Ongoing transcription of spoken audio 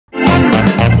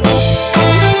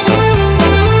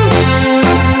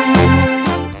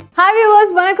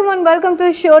and welcome to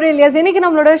Showreel. Yes, இன்னைக்கு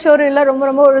நம்மளோட ஷோரீல்ல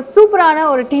ரொம்ப ஒரு சூப்பரான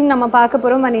ஒரு டீம் நம்ம பார்க்க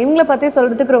போறோம். and இவங்கள பத்தி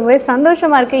சொல்றதுக்கு ரொம்பவே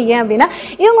சந்தோஷமா இருக்கு. ஏன் அப்படினா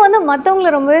இவங்க வந்து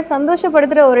மத்தவங்கள ரொம்பவே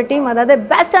சந்தோஷப்படுத்துற ஒரு டீம். அதாவது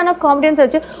பெஸ்டான காமெடியன்ஸ்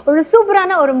வச்சு ஒரு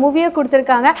சூப்பரான ஒரு மூவியை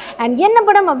கொடுத்திருக்காங்க. and என்ன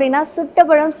படம் அப்படினா சுட்ட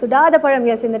பழம் சுடாத பழம்.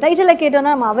 எஸ், இந்த டைட்டிலை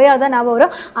கேட்டோம்னா நம்ம அவையார் தான் ஞாபகம்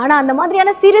வரும். ஆனா அந்த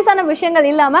மாதிரியான சீரியஸான விஷயங்கள்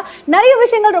இல்லாம நிறைய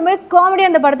விஷயங்கள் ரொம்ப காமெடி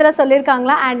அந்த படத்துல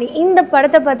சொல்லியிருக்காங்களா. and இந்த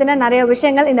படத்தை பத்தின நிறைய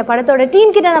விஷயங்கள் இந்த படத்தோட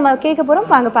டீம் கிட்ட நம்ம கேட்க போறோம்.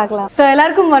 வாங்க பார்க்கலாம். ஸோ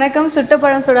எல்லாருக்கும் வணக்கம். சுட்ட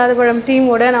பழம் சுடாத பழம்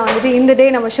டீமோட நான் வந்துட்டு இந்த டே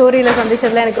நம்ம ஷோரீல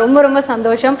சந்திச்சதுல எனக்கு ரொம்ப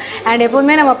சந்தோஷம். அண்ட்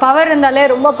எப்போதுமே நம்ம பவர் இருந்தாலே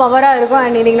ரொம்ப பவராக இருக்கும்.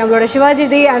 அண்ட் இன்னைக்கு நம்மளோட சிவாஜி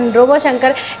தி அண்ட் ரோபோ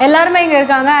சங்கர் எல்லாருமே இங்கே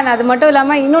இருக்காங்க. அண்ட் அது மட்டும்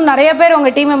இல்லாமல் இன்னும் நிறைய பேர்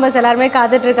உங்கள் டீம் மெம்பர்ஸ் எல்லாருமே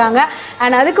காத்துட்டு இருக்காங்க.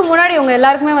 அண்ட் அதுக்கு முன்னாடி உங்கள்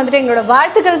எல்லாருக்குமே வந்துட்டு எங்களோட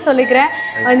வாழ்த்துக்கள் சொல்லிக்கிறேன்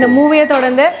இந்த மூவியை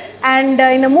தொடர்ந்து. அண்ட்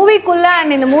இந்த மூவிக்குள்ள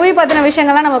அண்ட் இந்த மூவி பற்றின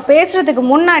விஷயங்கள்லாம் நம்ம பேசுறதுக்கு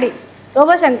முன்னாடி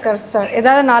ரோபோ சங்கர் சார்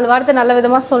ஏதாவது 4 வார்த்தை நல்ல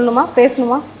விதமாக சொல்லணுமா,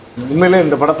 பேசணுமா? உண்மையிலே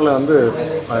இந்த படத்தில் வந்து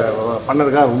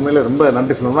பண்ணதுக்காக உண்மையிலே ரொம்ப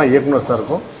நன்றி சொல்லணும்னா இயக்குனர்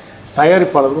சாருக்கும்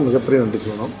தயாரிப்பாளருக்கும் மிகப்பெரிய நன்றி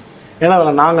சொல்லணும். ஏன்னா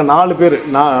அதில் நாங்கள் 4 பேர்,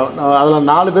 அதில்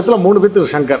 4 பேர்த்தில் 3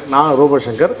 பேர்த்துக்கு சங்கர், நான் ரோபோ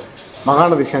சங்கர்,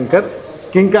 மகாநதி சங்கர்,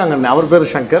 கிங்காங்கண்ணே அவர் பேர்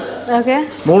சங்கர்,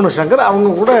 3 சங்கர்.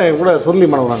 அவங்க கூட சொல்லி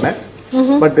மனோகரண்ணே.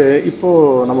 பட்டு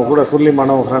இப்போது நம்ம கூட சொல்லி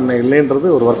மனோகரண்ணே இல்லைன்றது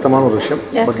ஒரு வருத்தமான ஒரு விஷயம்.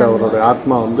 பட் அவரோட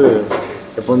ஆத்மா வந்து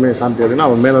எப்போவுமே சாந்தி அப்படின்னா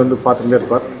அவர் மேலே வந்து பார்த்துட்டே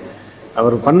இருப்பார்.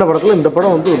 அவர் பண்ண படத்தில் இந்த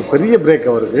படம் வந்து ஒரு பெரிய பிரேக்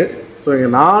அவருக்கு. ஸோ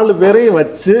எங்கள் 4 பேரையும்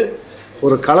வச்சு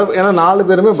ஒரு ஏன்னா 4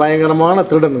 பேருமே பயங்கரமான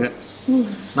திருடனுங்க.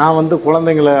 நான் வந்து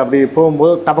குழந்தைங்களை அப்படி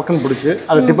போகும்போது டபக்குன்னு பிடிச்சி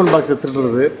அது டிஃபன் பாக்ஸை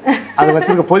திருடுறது, அதை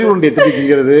வச்சுருக்க பொறி உருண்டையை திருடி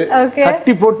திங்கிறது,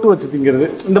 கட்டி போட்டு வச்சு திங்கிறது,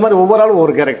 இந்த மாதிரி ஒவ்வொரு ஆளும்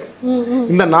ஒரு கேரக்டர்.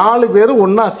 இந்த 4 பேரும்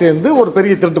ஒன்றா சேர்ந்து ஒரு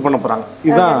பெரிய திருட்டு பண்ண போகிறாங்க.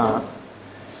 இதுதான்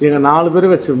எங்கள் 4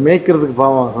 பேரும் வச்சு மேய்க்கிறதுக்கு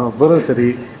பாவம் வெறும் சரி,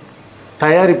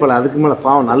 தயாரிப்பாளர் அதுக்கு மேலே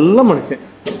பாவம் நல்ல மனுஷன்.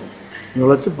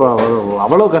 இவங்களை வச்சு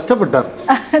அவ்வளோ கஷ்டப்பட்டார்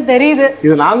தெரியுது.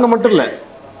 இது நாங்கள் மட்டும் இல்லை,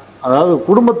 அதாவது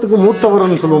குடும்பத்துக்கு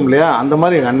மூத்தவர்னு சொல்லுவோம் இல்லையா, அந்த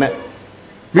மாதிரி எங்கள் அண்ணன்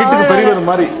வீட்டுக்கு பெரியவர்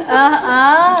மாதிரி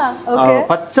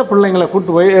பச்சை பிள்ளைங்களை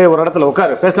கூப்பிட்டு போய் ஒரு இடத்துல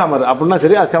உட்காரு பேசாம அப்படின்னா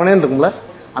சரி, அது 7 இருக்கும்ல,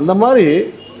 அந்த மாதிரி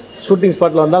ஷூட்டிங்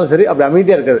ஸ்பாட்டில் வந்தாலும் சரி அப்படி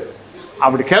அமைதியாக இருக்காது.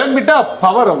 அப்படி கிளம்பிட்டா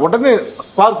பவர் உடனே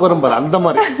ஸ்பார்க் வரும் பாரு, அந்த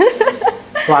மாதிரி.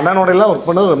 ஸோ அண்ணனோட எல்லாம் ஒர்க்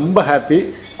பண்ணது ரொம்ப ஹாப்பி.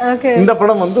 இந்த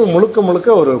படம் வந்து முழுக்க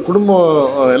ஒரு குடும்பம்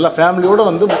எல்லா ஃபேமிலியோட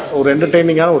வந்து ஒரு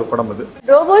என்டர்டெய்னிங்கான ஒரு படம். அது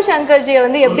ரோபோ சங்கர்ஜியை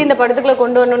வந்து எப்படி இந்த படத்துக்குள்ள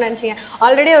கொண்டு வரணும்னு நினைச்சீங்க?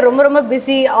 ஆல்ரெடி ரொம்ப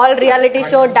busy, all reality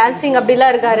show, dancing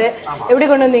அப்படிலாம் இருக்காரு. எப்படி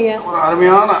கொண்டு வந்தீங்க? ஒரு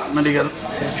அருமையான நடிகர்,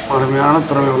 அருமையான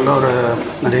திறமை உள்ள ஒரு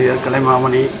நடிகர்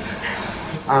கலைமாமணி.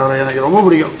 அவர் எனக்கு ரொம்ப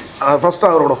பிடிக்கும். ஃபர்ஸ்ட்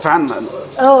அவரோட ஃபேன் நான்.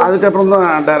 அதுக்கப்புறம்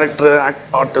தான் டைரக்டர்,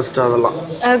 ஆர்டிஸ்ட் அதெல்லாம்.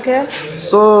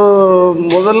 ஸோ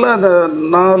முதல்ல அந்த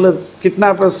 4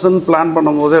 கிட்னாப்பர்ஸ்ன்னு பிளான்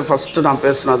பண்ணும்போதே ஃபஸ்ட்டு நான்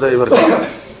பேசினது இவருக்கு.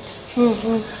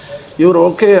 இவர்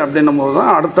ஓகே அப்படின்னும் போது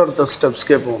தான் அடுத்தடுத்த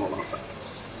ஸ்டெப்ஸ்க்கே போகணும்.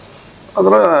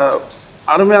 அதில்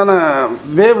அருமையான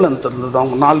வேவ் லென்த் இருந்தது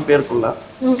அவங்க 4 பேருக்குள்ள.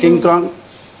 கிங்காங்,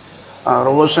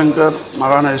 ரோபோ சங்கர்,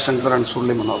 மகாநதி சங்கர்ன்னு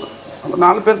சொல்லி மனோகர், அந்த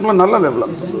 4 பேருக்குள்ள நல்ல வேவ்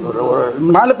லென்த் இருந்தது. ஒரு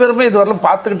 4 பேருமே இது வரலாம்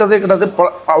பார்த்துக்கிட்டதே கிடையாது,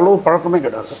 அவ்வளோ பழக்கமே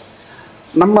கிடையாது.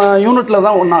 நம்ம யூனிட்டில்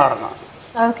தான் ஒன்றா இருக்காங்க.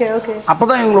 அப்போ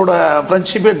தான் இவங்களோட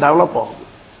ஃப்ரெண்ட்ஷிப்பே டெவலப் ஆகும்.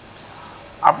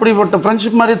 அப்படிப்பட்ட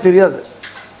ஃப்ரெண்ட்ஷிப் மாதிரியே தெரியாது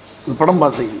இந்த படம்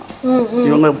பார்த்தீங்கன்னா.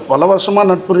 இவங்க பல வருஷமாக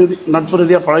நட்பு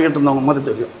ரீதியாக பழகிட்டு இருந்தவங்க மாதிரி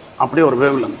தெரியும். அப்படியே ஒரு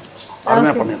வேவ் லென்த்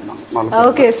அருமையாக பண்ணியிருந்தாங்க.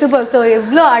 Okay, super. ஸோ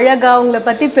எவ்வளோ அழகா உங்களை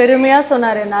பற்றி பெருமையாக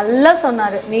சொன்னார், நல்லா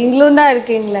சொன்னார். நீங்களும் தான்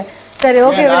இருக்கீங்களே. சரி,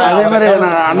 ஓகே. அதே மாதிரி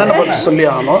நான் அண்ணனை பற்றி சொல்லி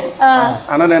ஆகணும்.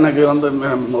 அண்ணன் எனக்கு வந்து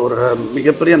ஒரு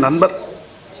மிகப்பெரிய நண்பர்.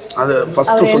 அது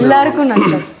ஃபர்ஸ்ட் எல்லாருக்கும்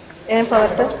நண்பர். ஏன்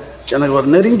பவர் சார்? எனக்கு ஒரு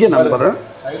நெருங்கிய நண்பர்.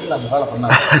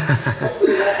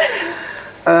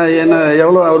 என்ன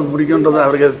எவ்வளோ அவருக்கு பிடிக்குன்றதை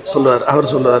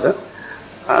அவர் சொல்லுவார்.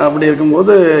 அப்படி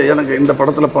இருக்கும்போது எனக்கு இந்த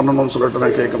படத்தில் பண்ணணும்னு சொல்லிட்டு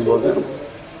நான் கேட்கும்போது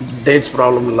டேட்ஸ்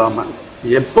ப்ராப்ளம் இல்லாமல்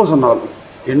எப்போ சொன்னாலும்,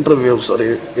 இன்டர்வியூ சரி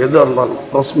எதாக இருந்தாலும்,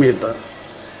 ப்ரெஸ் மீட்டை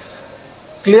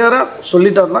கிளியராக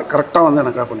சொல்லிட்டாருன்னா கரெக்டாக வந்து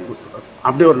எனக்கு பண்ணி கொடுத்துருக்காரு.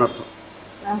 அப்படி ஒரு நட்பு.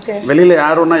 வெளியில்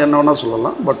யார் வேணா என்ன வேணா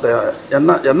சொல்லலாம், பட்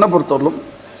என்னை பொறுத்தவரையிலும்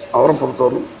அவரை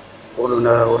பொறுத்தவரையிலும்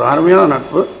ஒரு அருமையான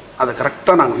நட்பு. அதை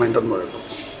கரெக்டாக நாங்கள் மெயின்டைன் பண்ணிட்டோம்.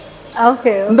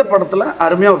 இந்த படத்தில்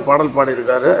அருமையாக ஒரு பாடல்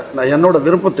பாடியிருக்காரு. நான் என்னோட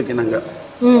விருப்பத்துக்கு இணங்க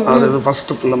அவர் இது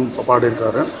ஃபஸ்ட்டு ஃபிலிம்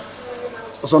பாடியிருக்காரு.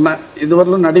 சொன்னேன்,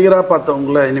 இதுவரையிலும் நடிகராக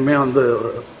பார்த்தவங்கள இனிமேல் வந்து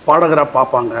ஒரு பாடகராக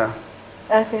பார்ப்பாங்க,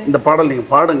 இந்த பாடல்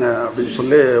நீங்கள் பாடுங்க அப்படின்னு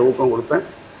சொல்லி ஊக்கம் கொடுத்தேன்.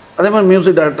 அதே மாதிரி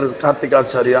மியூசிக் டைரக்டர் கார்த்திக்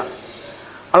ஆச்சாரியா,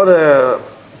 அவர்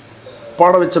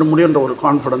பாட வச்சிட முடியுன்ற ஒரு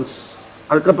கான்ஃபிடன்ஸ்.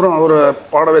 அதுக்கப்புறம் அவர்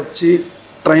பாட வச்சு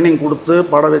ட்ரைனிங் கொடுத்து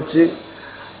பாட வச்சு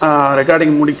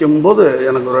ரெக்கார்டிங் முடிக்கும்போது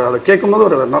எனக்கு அதை கேட்கும்போது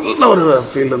ஒரு நல்ல ஒரு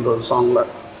ஃபீல் இருந்தது. ஒரு சாங்கில்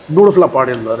பியூட்டிஃபுல்லாக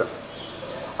பாடியிருந்தார்.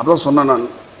 அப்போதான் சொன்னேன் நான்,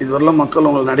 இதுவரையிலும் மக்கள்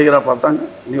உங்களை நடிகராக பார்த்தாங்க,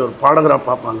 நீ ஒரு பாடகராக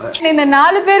பார்ப்பாங்க. இந்த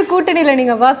 4 பேர் கூட்டணியில்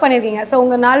நீங்கள் ஒர்க் பண்ணியிருக்கீங்க. ஸோ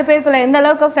உங்கள் 4 பேருக்குள்ள எந்த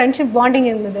அளவுக்கு ஃப்ரெண்ட்ஷிப் பாண்டிங்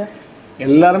இருந்தது?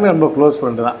 எல்லாருமே ரொம்ப க்ளோஸ்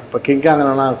ஃப்ரெண்டு தான். இப்போ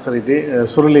கிங்காங்கன்னா சரிட்டு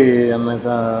சுருளி அண்ணன்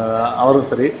அவரும்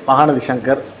சரி, மகாநதி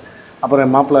சங்கர், அப்புறம்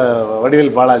என் மாப்பிள்ளை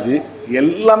வடிவேல் பாலாஜி,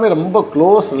 எல்லாமே ரொம்ப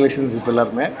க்ளோஸ் ரிலேஷன்ஷிப்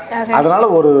எல்லாருமே. அதனால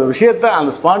ஒரு விஷயத்த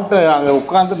அந்த ஸ்பாட்டு அங்கே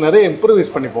உட்காந்து நிறைய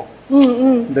இம்ப்ரூவைஸ் பண்ணிப்போம்.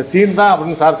 இந்த சீன் தான்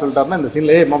அப்படின்னு சார் சொல்லிட்டாருன்னா இந்த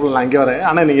சீன்ல மாப்பிள்ளை நான் இங்கே வரேன்,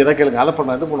 ஆனால் நீங்கள் எதை கேளுங்க அதை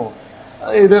பண்ண இது பண்ணுவோம்.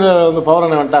 இதில் வந்து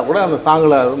பவரான வந்துட்டா கூட அந்த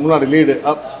சாங்கில் முன்னாடி லீடு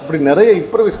அப்படி நிறைய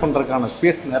இம்ப்ரூவைஸ் பண்ணுறதுக்கான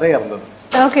ஸ்பேஸ் நிறைய இருந்தது.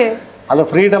 ஓகே, அதை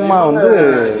ஃப்ரீடமாக வந்து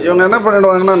இவங்க என்ன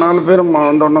பண்ணிடுவாங்கன்னா 4 பேரும்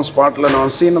வந்தோடனே ஸ்பாட்டில்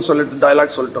நான் சீனை சொல்லிட்டு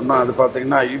டைலாக் சொல்லிட்டோம்னா அது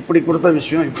பார்த்தீங்கன்னா இப்படி கொடுத்த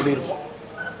விஷயம் இப்படி இருக்கும்.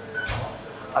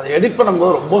 அதை எடிட்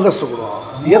பண்ணும்போது ரொம்ப கஷ்டப்படுவோம்.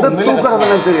 எதை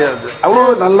தூக்குறதுன்னு தெரியாது.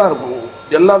 அவ்வளோ நல்லா இருக்கும்,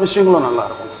 எல்லா விஷயங்களும் நல்லா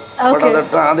இருக்கும்.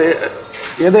 பட் அது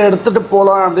எதை எடுத்துகிட்டு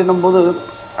போகலாம் அப்படின்னும் போது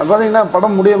அது பார்த்தீங்கன்னா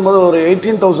படம் முடியும் போது ஒரு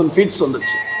 18,000 ஃபீட்ஸ்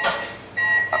வந்துச்சு.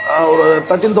 ஒரு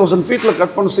 13,000 ஃபீட்டில்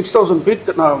கட் பண்ணி 6,000 ஃபீட்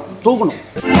நான் தூக்கணும்.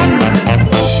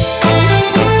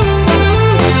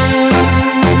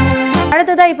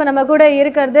 அடுத்ததாக இப்போ நம்ம கூட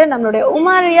இருக்கிறது நம்மளுடைய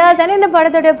உமார் ரியாஸ் அண்ட் இந்த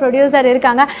படத்துடைய ப்ரொடியூசர்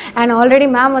இருக்காங்க. அண்ட் ஆல்ரெடி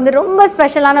மேம் வந்து ரொம்ப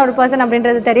ஸ்பெஷலான ஒரு பர்சன்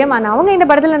அப்படின்றது தெரியும். ஆனால் அவங்க இந்த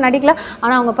படத்தில் நடிக்கல,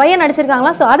 ஆனால் அவங்க பையன்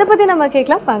நடிச்சிருக்காங்களா. ஸோ அதை பற்றி நம்ம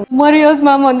கேட்கலாம். பாங்க, உமார் ரியாஸ்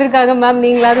மேம் வந்திருக்காங்க. மேம்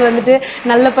நீங்களாவது வந்துட்டு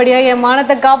நல்லபடியாக என்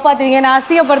மானத்தை காப்பாற்றுவீங்க, நான்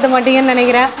அசிங்கப்படுத்த மாட்டீங்கன்னு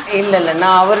நினைக்கிறேன். இல்லை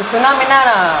நான் அவர் சுனாமினா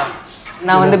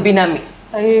நான் வந்து பினாமி.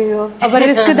 ஐயோ, அப்ப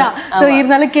ரிஸ்க் தான். சோ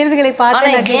இருந்தாலும் கேள்விகளை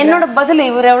பார்த்து என்னோட பதில்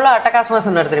இவர் எவ்வளவு அட்டகாசமா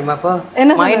சொன்னார் தெரியுமா? இப்போ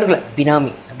என்ன மைண்டுக்குள்ள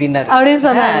பினாமி அப்படின்னாரு. அப்படின்னு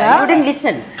சொன்னாங்க. You didn't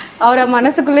listen. அவரை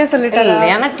மனசுக்குள்ளே சொல்லிட்டாரு.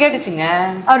 எனக்கு கேட்டுச்சுங்க.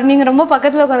 அவர் நீங்க ரொம்ப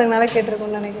பக்கத்துல உட்கார்ந்தனால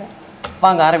கேட்டிருக்கும்னு நினைக்கிறேன்.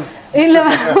 வாங்க ஆரம்பி. இல்ல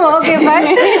ஓகே ஃபைன்.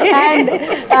 அண்ட்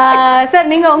சார்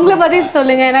நீங்க உங்களை பத்தி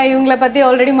சொல்லுங்க. ஏன்னா இவங்களை பத்தி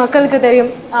ஆல்ரெடி மக்களுக்கு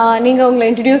தெரியும். நீங்க உங்களை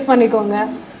இன்ட்ரடியூஸ் பண்ணிக்கோங்க.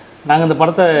 நாங்கள் இந்த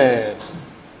படத்தை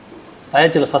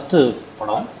தயாரிச்சல ஃபஸ்ட்டு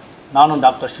படம் நானும்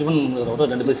டாக்டர் சிவன்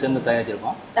 2 பேர் சேர்ந்து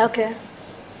தயாரிச்சிருக்கோம். ஓகே,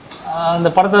 இந்த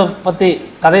படத்தை பற்றி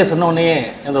கதையை சொன்ன உடனே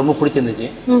எனக்கு ரொம்ப பிடிச்சிருந்துச்சு.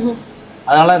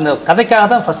 அதனால் இந்த கதைக்காக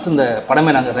தான் ஃபஸ்ட்டு இந்த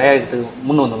படமே நாங்கள் தயாரிக்கிறதுக்கு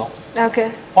முன் வந்தோம். ஓகே,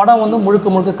 படம் வந்து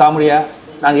முழுக்க காமெடியாக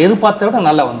நாங்கள் எதிர்பார்த்த விட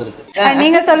நல்லா வந்திருக்கு.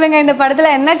 நீங்க சொல்லுங்க, இந்த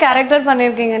படத்துல என்ன கேரக்டர்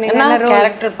பண்ணிருக்கீங்க? என்ன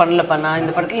கேரக்டர் பண்ணலப்பா. நான்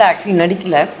இந்த படத்துல ஆக்சுவலி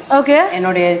நடிக்கல. ஓகே,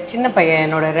 என்னுடைய சின்ன பையன்,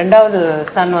 என்னோட 2வது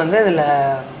சன் வந்து இதுல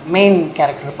மெயின்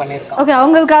கேரக்டர் பண்ணியிருக்கான். ஓகே,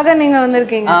 அவங்களுக்காக நீங்க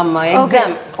வந்திருக்கீங்க. ஆமா,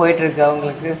 எக்ஸாம் போயிட்டு இருக்கு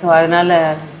அவங்களுக்கு. ஸோ அதனால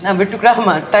நான்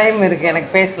விட்டுக்கூடாம டைம் இருக்கு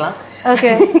எனக்கு பேசலாம்.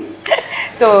 ஓகே,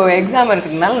 ஸோ எக்ஸாம்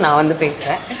இருக்கிறதுனால நான் வந்து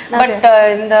பேசுகிறேன். பட்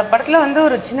இந்த படத்தில் வந்து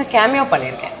ஒரு சின்ன கேமியோ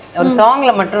பண்ணியிருக்கேன். ஒரு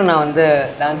சாங்கில் மட்டும் நான் வந்து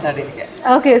டான்ஸ் ஆடிருக்கேன்.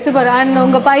 Okay, super. அண்ட்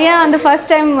உங்கள் பையன் வந்து ஃபர்ஸ்ட்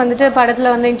டைம் வந்துட்டு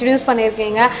படத்தில் வந்து இன்ட்ரடியூஸ்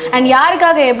பண்ணியிருக்கீங்க. அண்ட்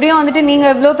யாருக்காக எப்படியும் வந்துட்டு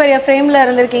நீங்கள் இவ்வளோ பெரிய ஃப்ரேமில்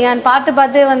இருந்திருக்கீங்க. அண்ட்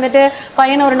பார்த்து வந்துட்டு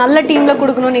பையனை ஒரு நல்ல டீமில்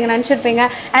கொடுக்கணும்னு நீங்கள் நினச்சிருப்பீங்க.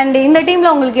 அண்ட் இந்த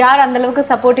டீமில் உங்களுக்கு யார் அந்தளவுக்கு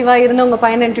சப்போர்ட்டிவாக இருந்து உங்கள்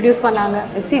பையனை இன்ட்ரடியூஸ் பண்ணாங்க?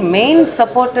 மெயின்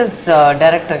சப்போர்ட்டர்ஸ்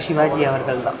டைரக்டர் சிவாஜி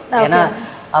அவர்கள் தான். ஏன்னா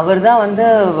அவர் தான் வந்து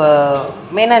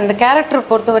மெயினாக இந்த கேரக்டர்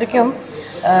பொறுத்த வரைக்கும்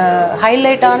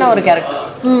ஹைலைட்டான ஒரு கேரக்டர்.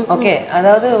 ஓகே,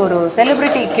 அதாவது ஒரு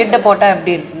செலிப்ரிட்டி கிட்ட போட்டால்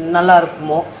எப்படி நல்லா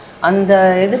இருக்குமோ அந்த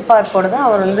எதிர்பார்ப்போடு தான்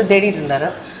அவர் வந்து தேடிட்டு இருந்தார்.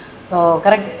 ஸோ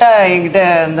கரெக்டாக என்கிட்ட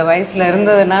இந்த வயசில்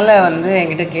இருந்ததுனால வந்து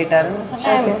என்கிட்ட கேட்டார்.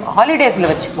 சொன்னேன்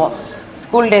ஹாலிடேஸில் வச்சுப்போம்,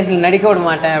 ஸ்கூல் டேஸில் நடிக்க விட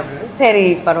மாட்டேன் அப்படின்னு. சரி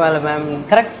பரவாயில்ல மேம்,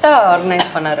 கரெக்டாக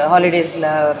ஆர்கனைஸ் பண்ணார். ஹாலிடேஸில்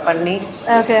பண்ணி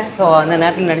ஓகே, ஸோ அந்த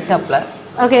நேரத்தில் நடிச்சாப்புல.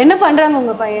 ஓகே, என்ன பண்ணுறாங்க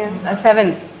உங்கள் பையன்?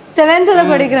 7th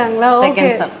தான் படிக்கிறாங்களா? Okay,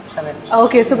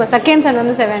 okay, super. Second Sun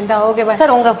வந்து 7th. ஓகே பை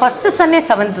சார், உங்கள் ஃபர்ஸ்ட் சன்னே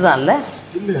 7th தான் இல்லை?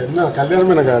 இல்லை, என்ன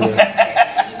கல்யாணமே எனக்கு ஆகுது.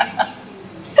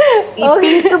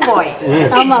 பிங்க் பாய்.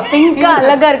 ஆமா, பிங்கா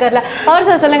அழகா இருக்கார்ல அவர்.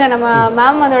 சார் சொல்லுங்க, நம்ம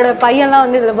மேம் அதோட பையன்லாம்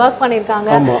வந்து இதுல ஒர்க்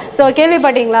பண்ணிருக்காங்க. சோ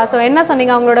கேள்விப்பட்டீங்களா? சோ என்ன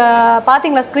சொன்னீங்க? அவங்களோட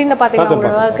பாத்தீங்களா? ஸ்கிரீன்ல பாத்தீங்களா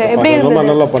அவங்களோட ஒர்க் எப்படி இருந்தது? ரொம்ப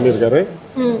நல்லா பண்ணிருக்காரு.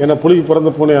 ஏன்னா புலிக்கு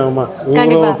பிறந்த பூனை. ஆமா,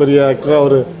 இவங்களும் பெரிய ஆக்டரா,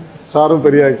 ஒரு சாரும்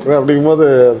பெரிய ஆக்டர் அப்படிங்கும்போது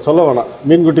சொல்ல வேணாம்.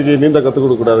 மீன்குட்டிக்கு நீந்த கற்றுக்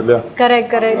கொடுக்க கூடாது இல்லையா?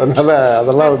 கரெக்ட். அதனால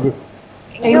அதெல்லாம் வந்து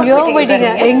எங்கேயோ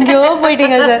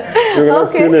போயிட்டீங்க சார். இவங்கெல்லாம்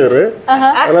சீனியர்,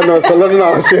 அதெல்லாம் நான் சொல்லணும்னு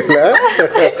அவசியம் இல்லை.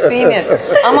 சீனியர்,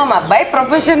 ஆமாமா, பை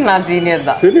ப்ரொஃபஷன் நான் சீனியர்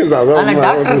தான். ஆனால்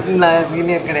டாக்டர் நான்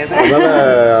சீனியர் கிடையாது. அதனால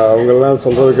அவங்கெல்லாம்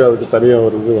சொல்றதுக்கு அதுக்கு தனியாக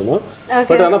ஒரு இது வேணும்.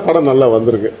 பட் ஆனால் படம் நல்லா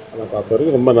வந்திருக்கு. அதை பார்த்த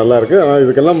வரைக்கும் ரொம்ப நல்லா இருக்கு. ஆனால்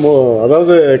இதுக்கெல்லாம்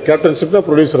அதாவது கேப்டன்ஷிப்னா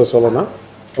ப்ரொடியூசரை சொல்லணும்.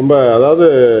 ரொம்ப அதாவது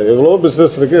எவ்வளோ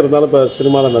பிஸ்னஸ் இருக்குது, இருந்தாலும் இப்போ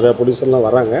சினிமாவில் நிறையா ப்ரொடியூசர்லாம்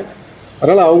வராங்க.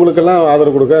 அதனால் அவங்களுக்கெல்லாம்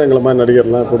ஆதரவு கொடுக்க எங்களை மாதிரி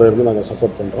நடிகர்லாம் கூட இருந்து நாங்கள்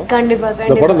சப்போர்ட் பண்ணுறோம். கண்டிப்பாக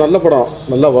இந்த படம் நல்ல படம்,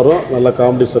 நல்லா வரும், நல்ல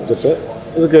காமெடி சப்ஜெக்ட்டு.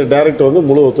 இதுக்கு டைரக்டர் வந்து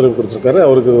முழு ஒத்துழைப்பு கொடுத்துருக்காரு.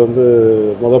 அவருக்கு இது வந்து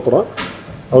மொதல் படம்.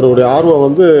 அவருடைய ஆர்வம்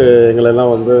வந்து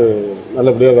எங்களெல்லாம் வந்து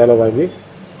நல்லபடியாக வேலை வாங்கி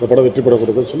இந்த படம் வெற்றி படம்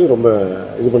கொடுக்குன்னு சொல்லி ரொம்ப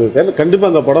இது பண்ணியிருக்காரு.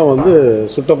 கண்டிப்பாக அந்த படம் வந்து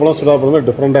சுட்ட படம் சுடா படமே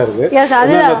டிஃப்ரெண்ட்டாக இருக்குது.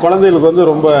 அந்த குழந்தைகளுக்கு வந்து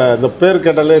ரொம்ப இந்த பேர்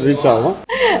கேட்டாலே ரீச் ஆகும்.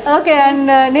 ஓகே, அண்ட்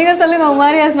நீங்கள் சொல்லுங்கள்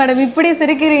உமாரியாஸ் மேடம், இப்படி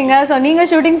சிரிக்கிறீங்க. ஸோ நீங்கள்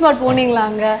ஷூட்டிங் ஸ்பாட் போனீங்களா?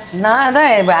 அங்கே நான்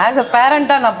தான் ஆஸ் அ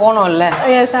பேரண்டாக நான் போனோம்ல.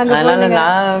 எஸ், அதனால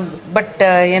நான் பட்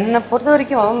என்னை பொறுத்த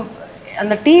வரைக்கும்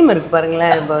அந்த டீம் இருக்குது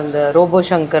பாருங்களேன். இப்போ இந்த ரோபோ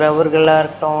சங்கர் அவர்களாக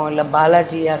இருக்கட்டும், இல்லை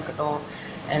பாலாஜியாக இருக்கட்டும்,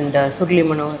 அண்ட் சுர்லி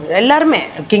மனோகர், எல்லாருமே,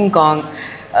 கிங்காங்,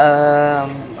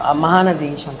 மகாநதி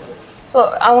சங்கர். ஸோ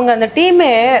அவங்க அந்த டீமே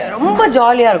ரொம்ப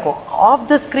ஜாலியாக இருக்கும், of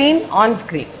the screen on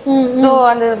screen. So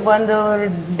அந்த அந்த ஒரு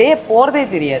டே போகிறதே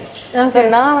தெரியாது. ஸோ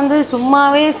நான் வந்து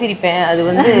சும்மாவே சிரிப்பேன். அது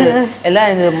வந்து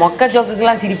எல்லாம் இந்த மொக்க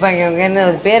ஜோக்குக்கெல்லாம் சிரிப்பாங்க இவங்க. என்ன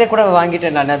பேரை கூட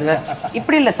வாங்கிட்டேன் நான். அது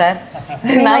இப்படி இல்லை சார்,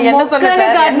 நான் என்ன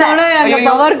சொல்றேன்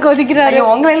பவர் கொதிக்கிறாரு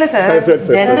உங்களை இல்லை சார்.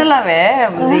 ஜென்ரலாகவே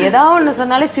ஏதாவது ஒன்று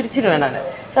சொன்னாலே சிரிச்சிருவேன் நான்.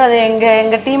 ஸோ அது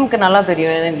எங்கள் டீமுக்கு நல்லா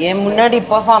தெரியும். என் முன்னாடி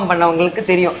பெர்ஃபார்ம் பண்ணவங்களுக்கு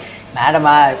தெரியும்,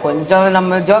 மேடமா கொஞ்சம்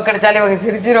நம்ம ஜோக் அடித்தாலே அவங்க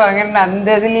சிரிச்சிருவாங்கன்னு அந்த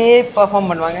இதுலேயே பெர்ஃபார்ம்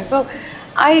பண்ணுவாங்க. So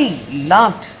I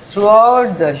லாவ்ட் through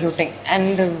out the shooting.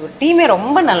 And டீமே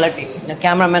ரொம்ப நல்ல டீம். இந்த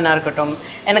கேமராமேனாக இருக்கட்டும்,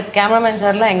 எனக்கு கேமராமேன்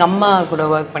சார்லாம் எங்கள் அம்மா கூட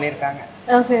ஒர்க் பண்ணியிருக்காங்க.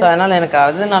 ஸோ அதனால் எனக்கு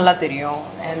அது நல்லா தெரியும்.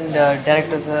 And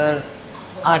director sir,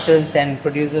 artist and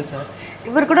producer sir,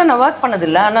 இவர் கூட நான் ஒர்க்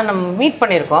பண்ணதில்லை, ஆனால் நம்ம மீட்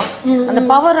பண்ணியிருக்கோம்.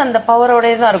 அந்த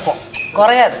பவரோடே தான் இருக்கும்,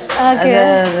 குறையாது.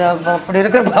 அப்படி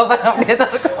இருக்கிற பவர் அப்படியே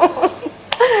தான் இருக்கும்.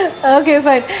 Okay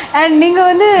fine. அண்ட் நீங்கள்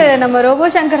வந்து நம்ம ரோபோ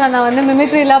சங்கர் அண்ணா வந்து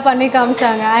மிமிக்ரிலாம் பண்ணி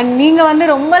காமிச்சாங்க. அண்ட் நீங்கள் வந்து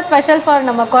ரொம்ப ஸ்பெஷல் ஃபார்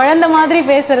நம்ம குழந்தை மாதிரி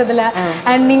பேசுறதுல.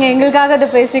 அண்ட் நீங்கள் எங்களுக்காக அதை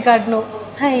பேசி காட்டணும்.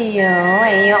 ஐயோ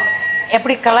ஐயோ,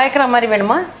 எப்படி கலாய்க்கிற மாதிரி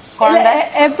வேணுமா?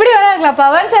 எப்படி வேணா இருக்கலாம்.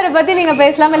 பவர் சாரை பற்றி நீங்கள்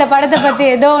பேசலாம், இல்லை படத்தை பற்றி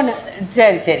ஏதோ ஒன்று.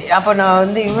 சரி சரி, அப்போ நான்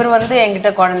வந்து இவர் வந்து என்கிட்ட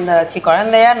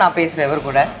குழந்தையா நான் பேசுகிறேன் இவர்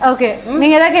கூட. ஓகே,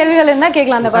 நீங்கள் ஏதாவது கேள்விகள் இருந்தால்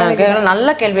கேட்கலாம். அந்த குழந்தை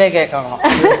நல்ல கேள்வியாக கேட்கணும்,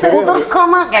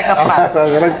 உருக்கமாக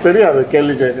கேட்கக்கூடாது. எனக்கு தெரியாது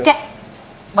கேள்வி கேட்க,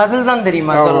 பதில் தான்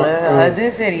தெரியுமா சொல்லு. அது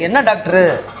சரி, என்ன டாக்டர்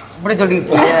இப்படி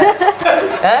சொல்லிட்டு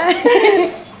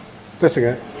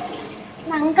பேசுங்க.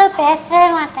 அங்கிள் பேசவே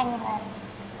மாட்டேங்கிறாரு.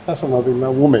 பேச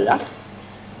மாட்டீங்களா? ஊமையா?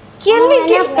 கேள்வி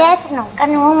பேசணும்.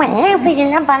 கண்ணு ஊமை இப்படி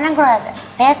எல்லாம் பண்ணக்கூடாது,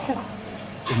 பேசணும்.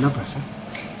 என்ன பேச?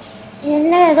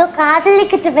 என்ன ஏதோ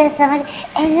காதலிக்கிட்டு பேச மாதிரி,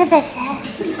 என்ன பேச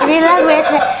இதெல்லாம்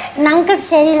பேச. அங்கிள்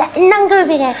சரியில்லை, இந்த அங்கிள்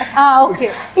கேட்க. ஓகே.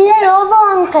 இல்லை ரோபோ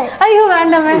அங்கிள். ஐயோ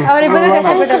வேண்டாமே, அவர்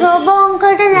இப்போ ரோபோ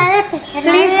அங்கிள்கிட்ட நல்லா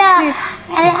பேசுறேன்.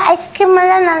 ஐஸ்கிரீம்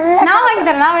எல்லாம் நல்லா நான் வாங்கி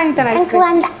தரேன். எனக்கு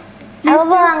வேண்டாம்,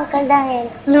 ரோபோ அங்கிள் தான்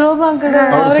வேணும். ரோபோ அங்கிள்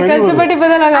அவரை கஷ்டப்பட்டு இப்போ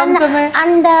தான்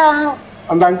நாங்கள்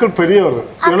அந்த அங்கிள் பெரியவர்,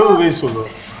 70 வயசு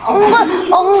சொல்லுவார்.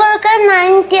 உங்களுக்கு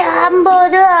 90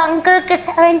 50, அங்கிளுக்கு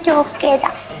 70 ஓகே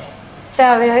தான்.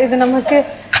 தேவையா இது நமக்கு?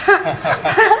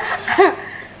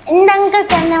 இந்த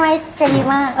அங்கிளுக்கு என்ன வயசு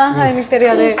தெரியுமா? எனக்கு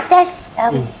தெரியாது.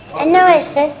 என்ன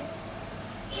வயசு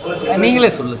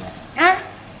நீங்களே சொல்லுங்க.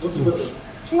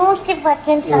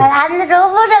 110. அந்த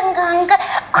ரோபோட் அங்க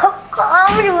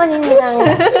காமெடி பண்ணிருக்காங்க.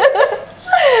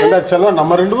 செல்லம்,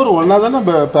 நம்ம 2 பேரும் ஒன்னா தானே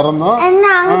பிறந்தோம். என்ன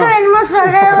அங்கிள் என்னமோ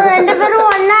சொல்ற, 2 பேரும்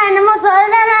ஒன்னா என்னமோ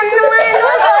சொல்றாரு, அந்த மாதிரி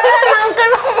என்னமோ சொல்றாரு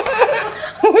அங்கிள்.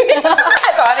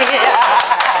 சாரி.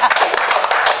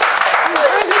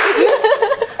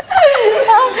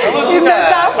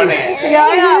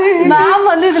 மேம்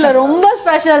வந்து இதுல ரொம்ப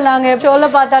ஸ்பெஷல். நாங்க ஷோல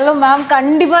பார்த்தாலும் மேம்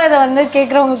கண்டிப்பா இதை வந்து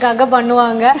கேட்கறவங்களுக்காக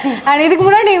பண்ணுவாங்க. அண்ட் இதுக்கு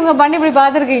முன்னாடி இவங்க பண்ணி இப்படி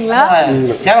பாத்துருக்கீங்களா?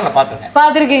 சேனல்ல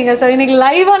பாத்துருக்கீங்க. ஸோ இன்னைக்கு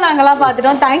லைவா நாங்கெல்லாம்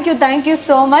பார்த்துட்டோம். Thank you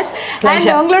so much. அண்ட்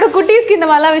உங்களோட குட்டீஸ்க்கு இந்த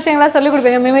மாதிரிலாம் விஷயங்கள்லாம் சொல்லி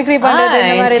கொடுப்பீங்க, மிமிக்ரி பண்றது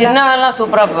இந்த மாதிரி சின்னவெல்லாம்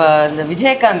சூப்பரா. இந்த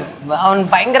விஜயகாந்த் அவன்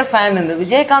பயங்கர ஃபேன். இந்த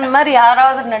விஜயகாந்த் மாதிரி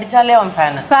யாராவது நடிச்சாலே அவன்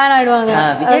ஃபேன் ஆயிடுவாங்க.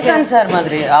 விஜயகாந்த் சார்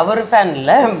மாதிரி அவர் ஃபேன்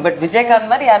இல்ல, பட்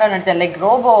விஜயகாந்த் மாதிரி யாராவது நடிச்சா லைக்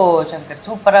ரோபோ சங்கர்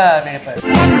சூப்பரா நடிப்பாரு.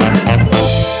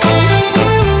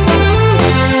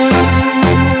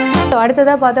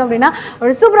 அடுத்ததாக பார்த்தோம் அப்படின்னா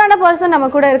ஒரு சூப்பரான பர்சன் நம்ம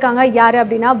கூட இருக்காங்க. யார்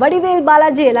அப்படின்னா வடிவேல்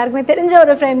பாலாஜி. எல்லாருக்குமே தெரிஞ்ச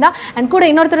ஒரு ஃப்ரெண்ட் தான். அண்ட் கூட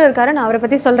இன்னொருத்தர் இருக்காரு. நான் அவரை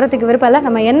பற்றி சொல்கிறதுக்கு விருப்பம் இல்லை,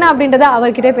 நம்ம என்ன அப்படின்றத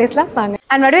அவர்கிட்டே பேசலாம் வாங்க.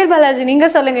 அண்ட் வடிவேல் பாலாஜி,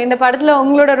 நீங்கள் சொல்லுங்கள், இந்த படத்தில்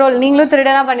உங்களோட ரோல் நீங்களும்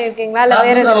திருடலாம் பண்ணியிருக்கீங்களா இல்லை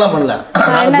வேறு எதுவும்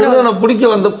பண்ணல? பிடிக்க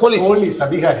வந்த போலீஸ்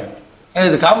அதிகாரி.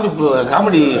 இது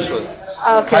காமெடி ஷோ,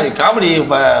 காமெடி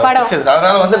படம்.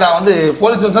 அதனால வந்து நான் வந்து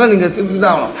போலீஸ் சொன்னா நீங்க சிரிச்சு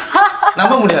தான் ஆகணும்,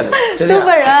 நம்ப முடியாது.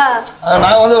 சரியா?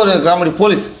 நான் வந்து ஒரு காமெடி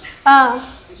போலீஸ்.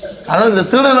 அதனால இந்த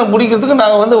திருடனை பிடிக்கிறதுக்கு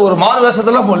நாங்கள் வந்து ஒரு மாறு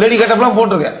வேஷத்தெல்லாம் லேடி கெட்டப்லாம்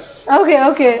போட்டிருக்கேன்.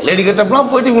 ஓகே. லேடி கெட்டப்லாம்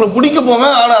போயிட்டு உங்களை பிடிக்க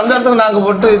போவேன். ஆனால் அந்த இடத்துல நாங்கள்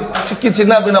போட்டு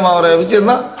சின்ன அப்படி நம்ம அவரை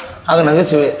வச்சிருந்தா அங்கே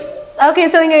நகைச்சுவை. ஓகே.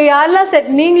 ஸோ இங்கே யாரெல்லாம் செட்?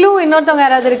 நீங்களும் இன்னொருத்தவங்க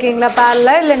யாராவது இருக்கீங்களா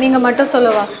பேரில், இல்லை நீங்கள் மட்டும்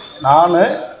சொல்லவா? நான்,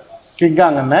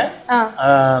 கிங்காங்கண்ணே,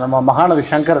 நம்ம மகாநதி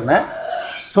சங்கரண்ணே,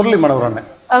 சுர்லி மனோகரண்ணே,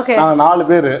 நாங்கள் 4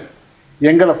 பேர்.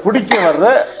 எங்களை பிடிக்க வர்ற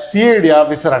சிஐடி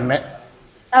ஆஃபீஸர் அண்ணன்.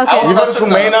 இவருக்கு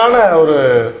மெயினான ஒரு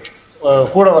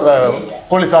கூட வர்ற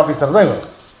போலீஸ் ஆஃபீஸர் தான் இவர்.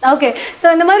 ஓகே. ஸோ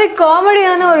இந்த மாதிரி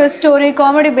காமெடியான ஒரு ஸ்டோரி,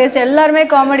 காமெடி பேஸ்ட், எல்லாருமே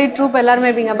காமெடி ட்ரூப் எல்லாருமே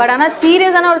இருப்பீங்க. பட் ஆனால்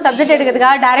சீரியஸான ஒரு சப்ஜெக்ட்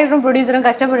எடுக்கிறதுக்காக டேரக்டரும் ப்ரொடியூசரும்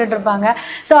கஷ்டப்பட்டு இருப்பாங்க.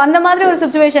 ஸோ அந்த மாதிரி ஒரு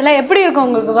சுச்சுவேஷனில் எப்படி இருக்கும்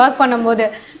உங்களுக்கு ஒர்க் பண்ணும்போது?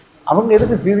 அவங்க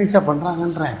எதுக்கு சீரியஸாக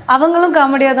பண்ணுறாங்கன்றேன். அவங்களும்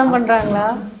காமெடியாக தான் பண்ணுறாங்களா?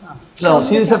 இல்லை அவங்க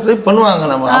சீரியஸாக ட்ரை பண்ணுவாங்க.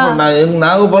 நம்ம அப்புறம்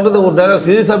நாங்கள் பண்ணுறது ஒரு டைலாக்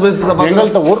சீரியஸாக பேசுகிறத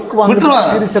எங்கள்கிட்ட ஒர்க் வாங்கிட்டு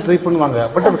சீரியஸாக ட்ரை பண்ணுவாங்க.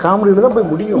 பட் அது காமெடியில் தான் போய்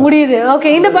முடியுது. ஓகே,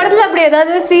 இந்த படத்தில் அப்படி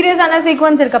ஏதாவது சீரியஸான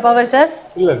சீக்வன்ஸ் இருக்கா பவர் சார்?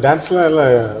 இல்லை, டான்ஸ்லாம்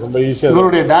எல்லாம் ரொம்ப ஈஸியாக.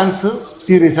 இவருடைய டான்ஸு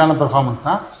சீரியஸான பெர்ஃபார்மன்ஸ்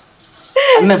தான்.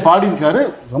 அண்ணன் பாடியிருக்காரு,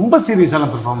 ரொம்ப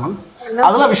சீரியஸான பெர்ஃபார்மன்ஸ்.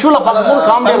 அதெல்லாம் விஷுவலாக பார்க்கும்போது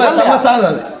காமெடியாக சாங்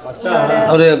அது.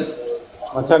 அவர்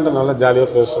மச்சான்ட்ட நல்லா ஜாலியாக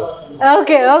பேசுவார்.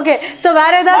 Okay okay. ஸோ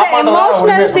வேற ஏதாவது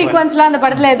எமோஷனல் சீக்வன்ஸ்லாம் அந்த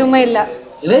படத்தில் எதுவுமே இல்லை?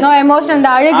 நோ எமோஷன்,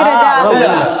 இந்த அழுகிறது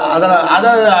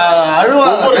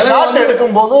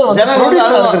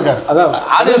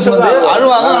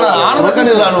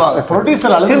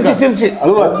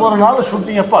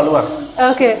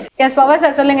ஓகே. எஸ் பவர்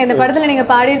சார் சொல்லுங்க, இந்த படத்துல நீங்க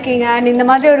பாடியிருக்கீங்க அண்ட் இந்த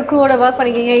மாதிரி ஒரு க்ரூவோட ஒர்க்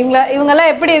பண்ணிருக்கீங்க, இவங்க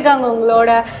எல்லாம் எப்படி இருக்காங்க உங்களோட?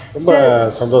 ரொம்ப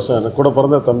சந்தோஷம். எனக்கு கூட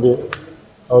பிறந்த தம்பி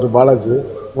அவர் பாலாஜி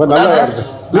நல்லா இருக்கு.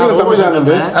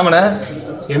 தம்பி ஆமாண்ணே,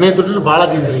 என்னைய தொட்டு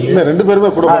பாலாஜின்றீங்க. இல்லை, 2 பேருமே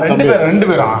கூட ரெண்டு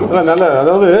பேரும் நல்ல.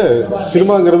 அதாவது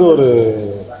சினிமாங்கிறது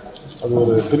அது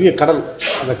ஒரு பெரிய கடல்.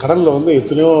 அந்த கடலில் வந்து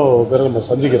எத்தனையோ பேரை நம்ம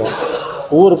சந்திக்கிறோம்.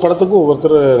 ஒவ்வொரு படத்துக்கும்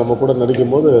ஒவ்வொருத்தர் நம்ம கூட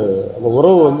நடிக்கும்போது அந்த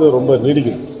உறவு வந்து ரொம்ப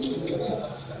நீடிக்குது.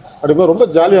 அப்படிப்போ ரொம்ப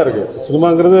ஜாலியாக இருக்குது.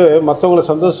 சினிமாங்கிறது மற்றவங்களை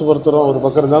சந்தோஷப்படுத்துகிறோம் ஒரு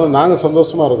பக்கம், இருந்தாலும் நாங்கள்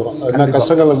சந்தோஷமாக இருக்கிறோம். என்ன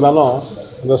கஷ்டங்கள் இருந்தாலும்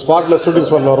இந்த ஸ்பாட்டில் ஷூட்டிங்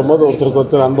ஸ்பாட்டில் வரும்போது ஒருத்தருக்கு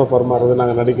ஒருத்தர் அன்பை பரிமாறுறது,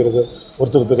 நாங்கள் நடிக்கிறது,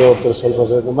 ஒருத்தர்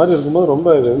சொல்கிறது, இந்த மாதிரி இருக்கும்போது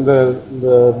ரொம்ப இந்த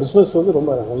பிஸ்னஸ் வந்து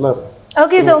ரொம்ப நல்லா இருக்கும்.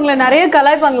 ஓகே. ஸோ உங்களை நிறைய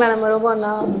கலாய்ப்பாங்களா நம்ம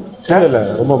ரோபோண்ணா? சரி, இல்லை,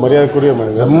 ரொம்ப மரியாதைக்குரிய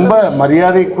மனிதர். ரொம்ப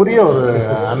மரியாதைக்குரிய ஒரு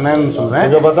அண்ணன்னு சொல்றேன்.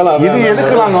 இது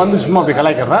எதுக்கு நாங்கள் வந்து சும்மா அப்படி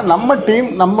கலாய்க்கிறோம், நம்ம டீம்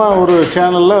நம்ம ஒரு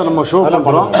சேனலில் நம்ம ஷோ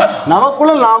பண்ணுறோம்,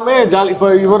 நமக்குள்ள நாமே ஜாலி. இப்போ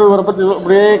இவரை பற்றி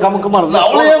அப்படியே கமுக்கமாக இருந்தால்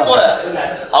அவ்வளோ போற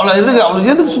அவ்வளோ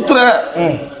எதுக்கு சுற்றுற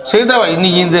சரிடா.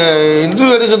 இன்னைக்கு இந்த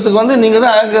இன்டர்வியூ எடுக்கிறதுக்கு வந்து நீங்கள்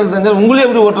தான் ஆங்கிறது உங்களே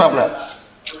எப்படி ஓட்டுறாப்ல.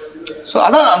 ஸோ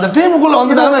அதான் அந்த டீமுக்குள்ளே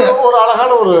வந்துட்டாங்க. ஒரு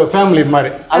அழகான ஒரு ஃபேமிலி மாதிரி.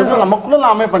 அதுக்கு நமக்குள்ள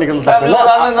நாமே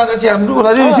பண்ணிக்கலாம். தங்கச்சி அப்படி ஒரு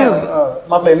நிறைய விஷயம் இருக்கு.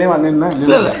 மாப்பிள்ள என்னையும் அண்ணன்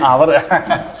இல்லை அவர்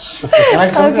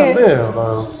எனக்கு வந்து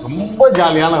ரொம்ப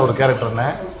ஜாலியான ஒரு கேரக்டர்னு.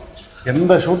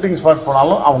 எந்த ஷூட்டிங் ஸ்பாட்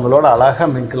போனாலும் அவங்களோட அழகாக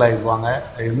மிங்கிள் ஆகிடுவாங்க.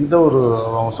 எந்த ஒரு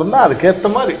அவங்க சொன்னால்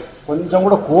அதுக்கேற்ற மாதிரி கொஞ்சம்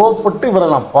கூட கோவப்பட்டு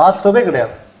இவரை நான் பார்த்ததே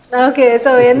கிடையாது. ஓகே.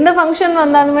 ஸோ எந்த ஃபங்க்ஷன்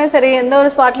வந்தாலுமே சரி, எந்த ஒரு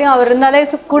ஸ்பாட்லையும் அவர் இருந்தாலே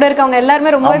கூட இருக்கவங்க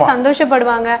எல்லாருமே ரொம்ப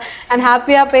சந்தோஷப்படுவாங்க அண்ட்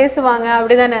ஹாப்பியா பேசுவாங்க.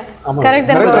 அப்படிதானே?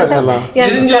 கரெக்ட் தானே?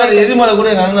 எரிமலை கூட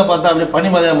எங்க அண்ணனை பார்த்தா அப்படியே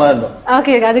பனிமலையா மாறிடும்.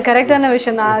 ஓகே, அது கரெக்டான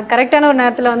விஷயம் தான். கரெக்டான ஒரு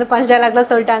நேரத்தில் வந்து பஞ்ச் டைலாக்லாம்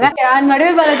சொல்லிட்டாங்க. அண்ட்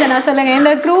வடிவேல் பாலாஜி நான் சொல்லுங்க,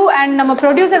 இந்த க்ரூ அண்ட் நம்ம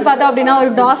ப்ரொடியூசர் பார்த்தோம் அப்படின்னா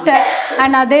ஒரு டாக்டர்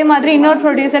அண்ட் அதே மாதிரி இன்னொரு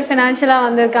ப்ரொடியூசர் ஃபினான்ஷியலாக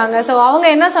வந்திருக்காங்க. ஸோ அவங்க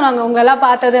என்ன சொன்னாங்க உங்களெல்லாம்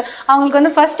பார்த்தது? அவங்களுக்கு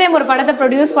வந்து ஃபர்ஸ்ட் டைம் ஒரு படத்தை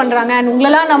ப்ரொடியூஸ் பண்ணுறாங்க அண்ட்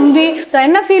உங்களெல்லாம் நம்பி ஸோ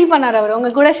என்ன ஃபீல் பண்ணார் அவர்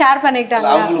உங்க கூட ஷேர் பண்ணிக்கிட்டாங்க?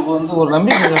 அவங்களுக்கு வந்து ஒரு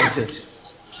நம்பிக்கை கிடைச்சிருச்சு.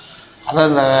 அதான்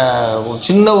இந்த ஒரு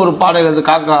சின்ன ஒரு பாடையில் இருந்து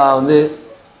காக்கா வந்து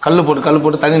கல்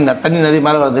போட்டு தண்ணி நிறைய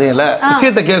மேலே வர தெரியல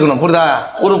விஷயத்தை கேட்கணும். புரியுதா?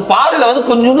 ஒரு பாடையில் வந்து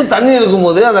கொஞ்சோண்டு தண்ணி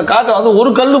இருக்கும்போது அந்த காக்கா வந்து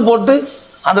ஒரு கல் போட்டு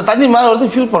அந்த தண்ணி மேலே வந்து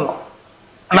ஃபீல் பண்ணும்.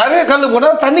 நிறைய கல்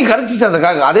போட்டால் தண்ணி கரைச்சிச்சு அந்த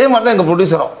காக்கா. அதே மாதிரி தான் எங்கள்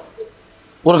ப்ரொடியூசரும்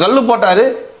ஒரு கல் போட்டார்.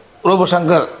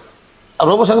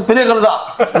 ரோபோசங்கர் பெரிய கல் தான்.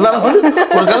 எல்லாரும் வந்து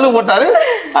ஒரு கல் போட்டார்.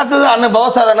 அடுத்தது அண்ணன்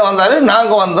பவசார் அண்ணன் வந்தார்,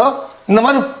 நாங்கள் வந்தோம். இந்த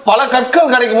மாதிரி பல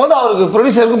கற்கள் கிடைக்கும் போது அவருக்கு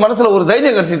ப்ரொடியூசருக்கு மனசுல ஒரு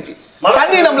தைரியம் கிடைச்சிருச்சு.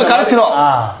 தண்ணி நம்மளுக்கு கிடைச்சிடும்,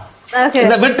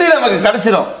 இந்த வெற்றி நமக்கு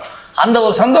கிடைச்சிடும், அந்த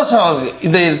ஒரு சந்தோஷம் அவருக்கு.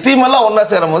 இந்த டீம் எல்லாம் ஒன்னா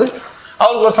சேரும் போது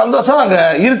அவருக்கு ஒரு சந்தோஷம் அங்க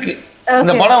இருக்கு.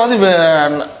 இந்த படம் வந்து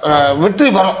வெற்றி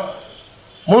பெறும்.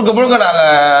 முழுக்க நாங்க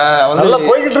வந்து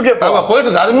போயிட்டு இருக்கு,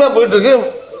 அருமையா போயிட்டு இருக்கு.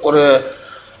 ஒரு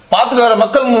பார்த்துட்டு வர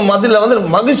மக்கள் மத்தியில் வந்து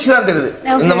மகிழ்ச்சி தான் தெரியுது.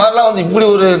 இந்த மாதிரிலாம் வந்து இப்படி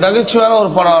ஒரு நகைச்சுவையான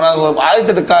ஒரு படம். நாங்கள் ஒரு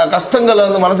 1008 கஷ்டங்களை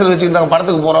வந்து மனசில் வச்சுக்கிட்டு நாங்கள்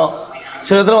படத்துக்கு போகிறோம்.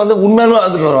 சில இடத்துல வந்து உண்மையாலுமே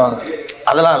அழுதுட்டு வருவாங்க.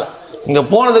 அதனால் இங்கே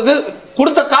போனதுக்கு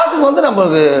கொடுத்த காசுக்கு வந்து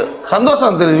நம்மளுக்கு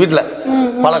சந்தோஷம் தெரியுது. வீட்டில்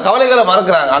பல கவலைகளை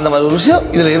மறக்கிறாங்க. அந்த மாதிரி ஒரு விஷயம்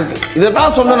இதில் இருக்குது. இதை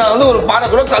தான் சொன்ன நான் வந்து ஒரு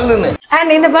பாடக்கூட கல்லுன்னு.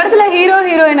 அண்ட் இந்த படத்தில்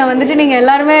ஹீரோயினை வந்துட்டு நீங்கள்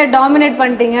எல்லாருமே டாமினேட்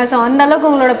பண்ணிட்டீங்க. ஸோ அந்த அளவுக்கு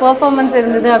உங்களோட பெர்ஃபார்மன்ஸ்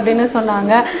இருந்தது அப்படின்னு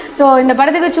சொன்னாங்க. ஸோ இந்த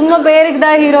படத்துக்கு சும்மா பேருக்கு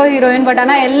தான் ஹீரோயின், பட்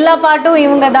ஆனால் எல்லா பாட்டும்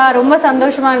இவங்க தான். ரொம்ப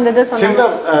சந்தோஷமா இருந்தது சொன்னாங்க.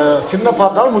 சின்ன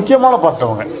பார்த்தாலும் முக்கியமான பாட்டு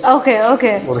அவங்க.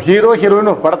 ஓகே. ஒரு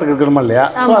ஹீரோயின் ஒரு படத்துக்கு இருக்கணுமா இல்லையா?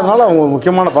 ஸோ அதனால அவங்க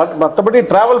முக்கியமான பாட்டு. மற்றபடி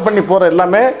ட்ராவல் பண்ணி போகிற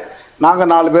எல்லாமே நாங்கள்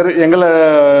 4 பேர் எங்களை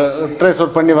ட்ரேஸ்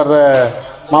அவுட் பண்ணி வர்ற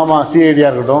மாமா சிஐடியாக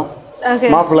இருக்கட்டும்,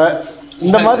 மாப்பிள்ளை,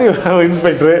 இந்த மாதிரி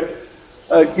இன்ஸ்பெக்டரு,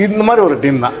 இந்த மாதிரி ஒரு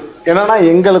டீம் தான். என்னன்னா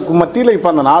எங்களுக்கு மத்தியில் இப்போ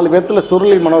அந்த 4 பேர்த்துல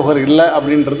சுருளி மனோகர் இல்லை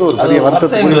அப்படின்றது ஒரு பெரிய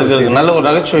வருத்தத்துக்கு. நல்ல ஒரு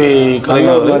நகைச்சுவை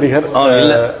நடிகர்,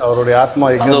 அவருடைய ஆத்மா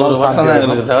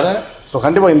தவிர. ஸோ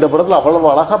கண்டிப்பாக இந்த படத்தில்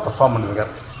அவ்வளவு அழகாக பெர்ஃபார்ம்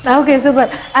பண்ணியிருக்காரு. Okay, super.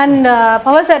 And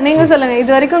power sir நீங்கள் சொல்லுங்கள்,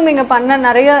 இது வரைக்கும் நீங்கள் பண்ண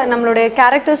நிறைய நம்மளுடைய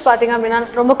கேரக்டர்ஸ் பார்த்தீங்க அப்படின்னா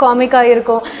ரொம்ப காமிக்காக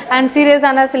இருக்கும் அண்ட்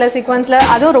சீரியஸான சில சீக்வன்ஸில்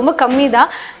அதுவும் ரொம்ப கம்மி தான்.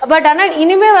 பட் ஆனால்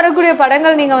இனிமேல் வரக்கூடிய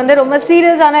படங்கள் நீங்கள் வந்து ரொம்ப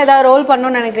சீரியஸான ஏதாவது ரோல்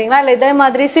பண்ணணும்னு நினைக்கிறீங்களா, இல்லை இதே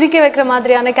மாதிரி சிரிக்க வைக்கிற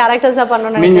மாதிரியான கேரக்டர்ஸாக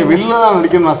பண்ணணும்னு நீங்கள் வில்லனாக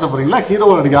நடிக்கணும்னு ஆசைப்படுறீங்களா,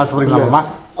 ஹீரோவாக நடிக்க ஆசைப்படுறீங்களா?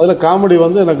 அதில் காமெடி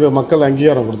வந்து எனக்கு மக்கள்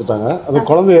அங்கீகாரம் கொடுத்துட்டாங்க. அது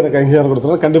குழந்தை எனக்கு அங்கீகாரம்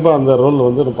கொடுத்தனால கண்டிப்பாக அந்த ரோல்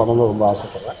வந்து நான் பண்ணணும்னு ரொம்ப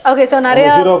ஆசைப்படுறேன். ஓகே. ஸோ நிறைய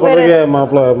ஹீரோ பண்ணுறதுக்கு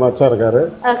மாப்பிள்ளை மச்சா இருக்காரு,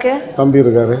 ஓகே, தம்பி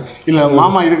இருக்காரு. இல்லை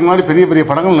மாமா இதுக்கு முன்னாடி பெரிய பெரிய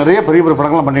படங்கள் நிறைய பெரிய பெரிய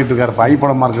படங்கள்லாம் பண்ணிட்டு இருக்காரு. இப்போ ஐ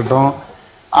படமாக இருக்கட்டும்.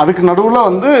 அதுக்கு நடுவில்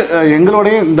வந்து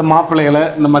எங்களோடையும் இந்த மாப்பிள்ளைகளை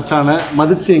இந்த மச்சானை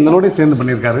மதித்து எங்களோடய சேர்ந்து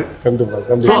பண்ணியிருக்காரு. கண்டிப்பாக ஸோ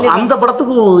கண்டிப்பாக அந்த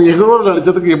படத்துக்கும் எங்களோட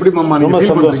நடிச்சதுக்கு எப்படி மாமா ரொம்ப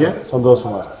நீங்கள்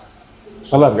சந்தோஷமாக இருக்கு.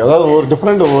 நல்லா இருக்குது. அதாவது ஒரு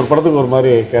டிஃப்ரெண்ட், ஒரு படத்துக்கு ஒரு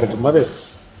மாதிரி கேரக்டர் மாதிரி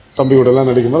தம்பி கூட எல்லாம்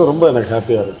நடிக்கும்போது ரொம்ப எனக்கு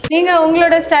ஹாப்பியாக இருக்குது. நீங்கள்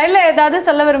உங்களோட ஸ்டைலில் ஏதாவது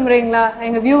சொல்ல விரும்புகிறீங்களா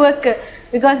எங்கள் வியூவர்ஸ்க்கு?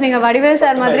 பிகாஸ் நீங்கள் வடிவேல்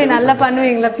சார் மாதிரி நல்லா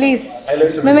பண்ணுவீங்களா? Please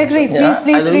mimicry, please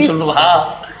please please. சொல்லுவா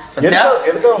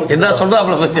என்ன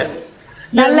சொல்கிறாப்புல பத்தியா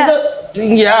நல்ல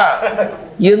இங்கயா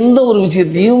எந்த ஒரு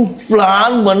விஷயத்தையும்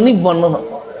பிளான் பண்ணி பண்ணணும்.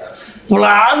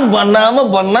 பிளான் பண்ணாம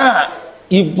பண்ணா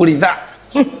இப்படிதான்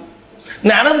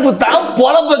நினப்பு தான்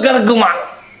பொழப்ப கிடக்குமா.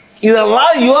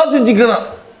 இதெல்லாம் யோசிச்சுக்கணும்.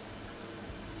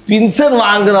 பென்ஷன்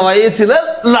வாங்குற வயசுல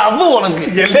லவ் உனக்கு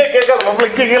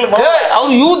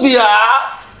அவர் யூத்தியா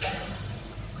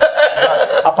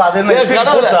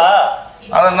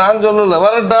அத நான் சொல்லல.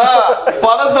 வரட்டா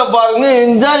படத்தை பாருங்க,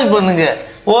 என்ஜாய் பண்ணுங்க.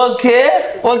 ஓகே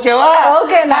ஓகேவா?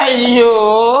 ஓகே. ஐயோ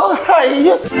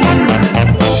ஐயோ.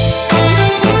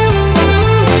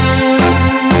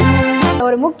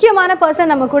 ஒரு முக்கியமான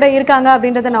பர்சன் நம்ம கூட இருக்காங்க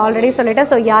அப்படின்றத நான் ஆல்ரெடி சொல்லிட்டேன்.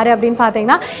 ஸோ யார் அப்படின்னு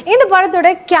பார்த்தீங்கன்னா இந்த படத்தோட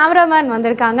கேமராமேன்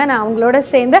வந்திருக்காங்க. நான் அவங்களோட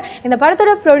சேர்ந்து இந்த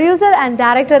படத்தோட ப்ரொடியூசர் அண்ட்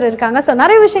டேரக்டர் இருக்காங்க. ஸோ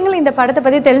நிறைய விஷயங்கள் இந்த படத்தை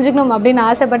பற்றி தெரிஞ்சுக்கணும் அப்படின்னு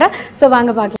ஆசைப்பட்டேன். ஸோ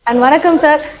வாங்க பார்க்கலாம். அண்ட் வணக்கம்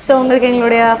சார். ஸோ உங்களுக்கு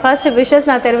எங்களுடைய ஃபர்ஸ்ட் விஷஸ்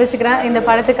நான் தெரிவிச்சுக்கிறேன், இந்த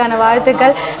படத்துக்கான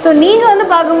வாழ்த்துக்கள். ஸோ நீங்கள் வந்து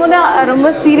பார்க்கும்போது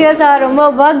ரொம்ப சீரியஸாக, ரொம்ப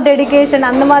ஒர்க் டெடிகேஷன்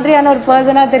அந்த மாதிரியான ஒரு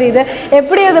பர்சனாக தெரியுது.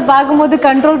 எப்படி அதை பார்க்கும்போது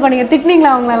கண்ட்ரோல் பண்ணீங்க?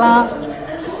 திட்டினீங்களா அவங்களெல்லாம்?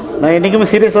 நான் என்றைக்குமே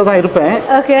சீரியஸாக தான் இருப்பேன்.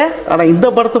 ஓகே. ஆனால் இந்த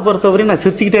படத்தை பொறுத்தவரையும் நான்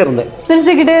சிரிச்சுக்கிட்டே இருந்தேன்.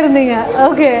 சிரிச்சுக்கிட்டே இருந்தீங்க?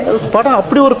 ஓகே. படம்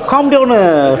அப்படி ஒரு காமெடியான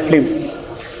ஃபிலிம்.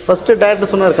 ஃபஸ்ட்டு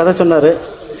டேரக்டர் சொன்னார், கதை சொன்னார்,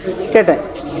 கேட்டேன்.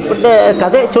 பட்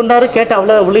கதை சொன்னார், கேட்டேன்.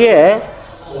 அவ்வளோயே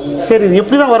சரி இது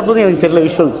எப்படி தான் வரப்போகுது எனக்கு தெரியல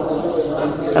விஷுவல்ஸ்.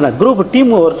 ஆனால் குரூப்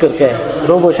டீம் ஒர்க் இருக்க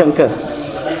robot Shankar,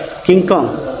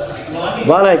 King Kong,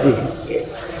 Balaji,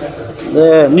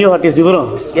 new artist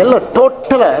இவரும் எல்லாம்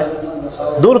டோட்டலாக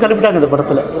தூரம் கழிப்பிட்டாங்க இந்த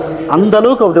படத்தில். அந்த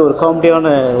அளவுக்கு அப்படி ஒரு காமெடியான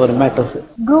ஒரு மேட்டர்ஸ்.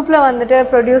 குரூப்பில் வந்துட்டு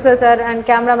producer sir and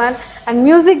cameraman and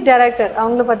music director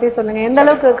அவங்கள பற்றி சொல்லுங்கள். எந்த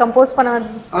அளவுக்கு கம்போஸ் பண்ண?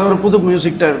 ஒரு புது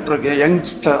மியூசிக் டைரக்டருக்கு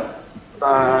யங்ஸ்டர்.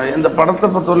 இந்த படத்தை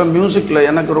பொறுத்தவரை மியூசிக்கில்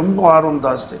எனக்கு ரொம்ப ஆர்வம்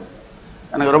ஜாஸ்தி.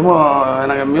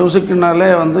 எனக்கு மியூசிக்னாலே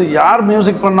வந்து யார்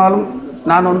மியூசிக் பண்ணாலும்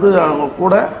நான் வந்து அவங்க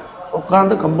கூட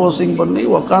உட்காந்து கம்போசிங் பண்ணி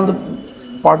உட்காந்து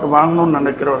பாட்டு வாங்கணும்னு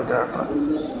நினைக்கிற ஒரு கேரக்டர்.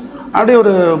 அப்படி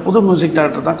ஒரு புது மியூசிக்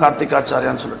டைரக்டர் தான் கார்த்திக்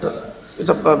ஆச்சாரியான்னு சொல்லிட்டு.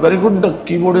 It's a very good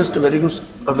keyboardist,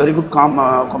 very good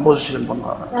composition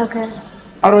பண்ணுவாங்க. ஓகே.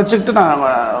 அவரை வச்சுக்கிட்டு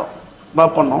நாங்கள்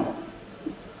ஒர்க் பண்ணோம்.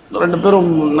 ரெண்டு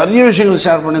பேரும் நிறைய விஷயங்கள்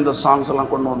ஷேர் பண்ணி இந்த சாங்ஸ்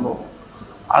எல்லாம் கொண்டு வந்தோம்.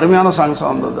 அருமையான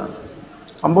சாங்ஸாக வந்தது.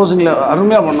 கம்போசிங்கில்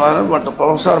அருமையாக பண்ணுவார். பட்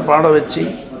பவர் ஸ்டார் பாட வச்சு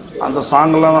அந்த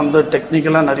சாங்கெல்லாம் வந்து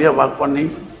டெக்னிக்கலாக நிறைய ஒர்க் பண்ணி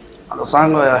அந்த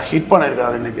சாங்கை ஹிட்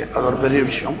பண்ணியிருக்காரு இன்றைக்கி. அது ஒரு பெரிய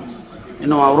விஷயம்.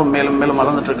 இன்னும் அவரும் மேலும் மேலும்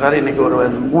வளர்ந்துட்டுருக்காரு. இன்றைக்கி ஒரு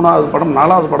 3வது படம்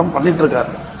 4வது படம்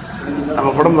பண்ணிகிட்ருக்காரு. நம்ம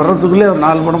படம் வர்றதுக்குள்ளே ஒரு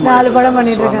 4 படம்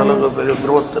பண்ணிட்டு இருக்காங்க. அந்த அளவுக்கு பெரிய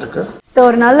growth இருக்கு. ஸோ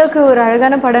ஒரு நல்லக்கு ஒரு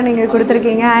அழகான படம் நீங்கள்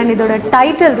கொடுத்துருக்கீங்க. அண்ட் இதோட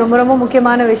டைட்டில் ரொம்ப ரொம்ப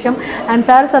முக்கியமான விஷயம். அண்ட்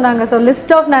சார் சொன்னாங்க, ஸோ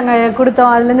லிஸ்ட் ஆஃப் நாங்கள்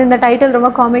கொடுத்தோம், அதுலேருந்து இந்த டைட்டில் ரொம்ப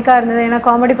காமிக்காக இருந்தது, ஏன்னா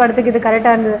காமெடி படத்துக்கு இது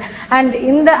கரெக்டாக இருந்தது. அண்ட்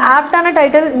இந்த ஆப்டான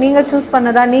டைட்டில் நீங்கள் சூஸ்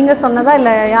பண்ணதா, நீங்கள் சொன்னதா,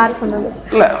 இல்லை யார் சொன்னது?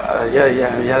 இல்லை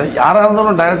யாராக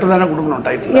இருந்தாலும் டைரக்டர் தானே கொடுக்கணும்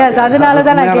டைட்டில். எஸ், அதனால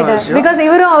தான் நான் கேட்டேன். பிகாஸ்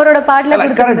இவரும் அவரோட பாட்டில்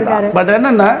கொடுத்துருக்காரு. பட்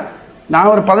என்னென்னா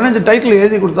நான் ஒரு 15 டைட்டில்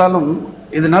எழுதி கொடுத்தாலும்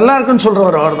இது நல்லா இருக்குன்னு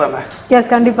சொல்கிறவர் அவர் தானே. எஸ்,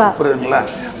 கண்டிப்பாக. புரியுதுங்களா?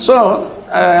 ஸோ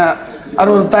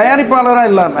அவர் ஒரு தயாரிப்பாளராக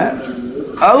இல்லாமல்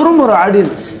அவரும் ஒரு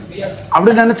ஆடியன்ஸ்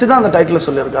அப்படி நினச்சி தான் அந்த டைட்டில்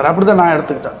சொல்லியிருக்காரு. அப்படி தான் நான்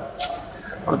எடுத்துக்கிட்டேன்.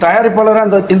 ஒரு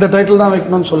தயாரிப்பாளராக இந்த டைட்டில் தான்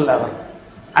வைக்கணும்னு சொல்ல, அவர்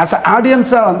ஆஸ் அ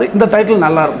ஆடியன்ஸாக வந்து இந்த டைட்டில்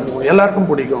நல்லா இருக்கும்,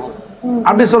 எல்லாருக்கும் பிடிக்கும்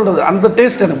அப்படி சொல்கிறது. அந்த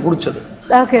டேஸ்ட் எனக்கு பிடிச்சது.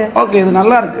 ஓகே, இது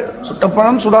நல்லா இருக்கு. சுட்ட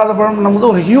பழம் சுடாத பழம்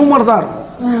நமக்கு ஒரு ஹியூமர் தான் இருக்கும்.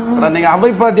 ஆனால் நீங்கள்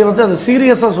அவை பாட்டியை வந்து அது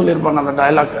சீரியஸாக சொல்லியிருப்பாங்க. அந்த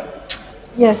டைலாக்கை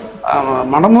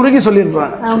மனமுருகி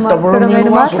சொல்லியிருப்பாங்க.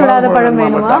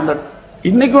 அந்த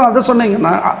இன்னைக்கும் அதை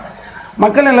சொன்னீங்கன்னா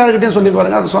மக்கள் எல்லாருக்கிட்டையும் சொல்லி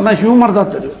பாருங்க, அது சொன்னால் ஹியூமர்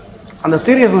தான் தெரியும், அந்த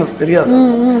சீரியஸ்னஸ் தெரியாது.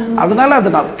 அதனால அதை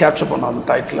நான் கேப்சர் பண்ணேன் அந்த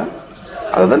டைட்டில்.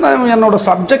 அதுதான் நான் என்னோட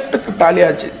சப்ஜெக்டுக்கு டாலி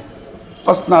ஆச்சு.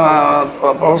 ஃபஸ்ட் நான்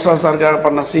பவர் ஸ்டார் சாருக்காக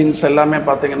பண்ண சீன்ஸ் எல்லாமே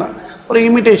பார்த்தீங்கன்னா ஒரு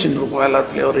இமிட்டேஷன் இருக்கும்,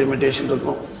 எல்லாத்துலேயும் ஒரு இமிட்டேஷன்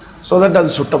இருக்கும். ஸோ தட்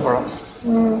அது சுட்ட பழம்.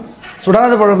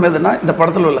 சுடாத பழம் எதுனா இந்த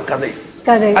படத்தில் உள்ள கதை.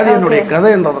 கதை. அது என்னுடைய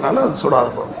கதைன்றதுனால அது சுடாத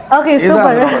படம். Okay,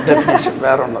 super. டெஃபினிஷன்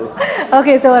வேற ஒன்றும் இல்லை.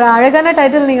 ஓகே, ஸோ ஒரு அழகான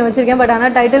டைட்டில் நீங்கள் வச்சுருக்கேன். பட்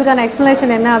ஆனால் டைட்டிலுக்கான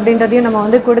எக்ஸ்ப்ளனேஷன் என்ன அப்படின்றதையும் நம்ம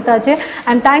வந்து கொடுத்தாச்சு.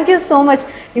 And thank you so much.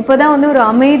 இப்போ தான் வந்து ஒரு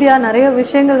அமைதியாக நிறைய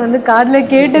விஷயங்கள் வந்து காதில்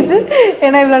கேட்டுச்சு.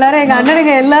 ஏன்னா இவ்வளோ நேரம் எங்கள்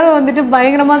அண்ணனுங்க எல்லாரும் வந்துட்டு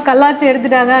பயங்கரமாக கல்லாச்சி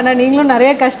எடுத்துட்டாங்க. ஆனால் நீங்களும்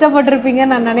நிறைய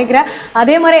கஷ்டப்பட்டுருப்பீங்கன்னு நான் நினைக்கிறேன்.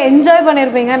 அதே மாதிரி என்ஜாய்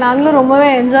பண்ணியிருப்பீங்க. நாங்களும் ரொம்பவே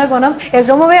என்ஜாய் பண்ணோம்.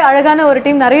 ரொம்பவே அழகான ஒரு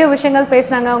டீம், நிறைய விஷயங்கள்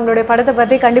பேசினாங்க உங்களுடைய படத்தை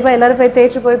பற்றி. கண்டிப்பாக எல்லாரும் போய்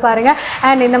தேய்ச்சி போய் பாருங்கள்.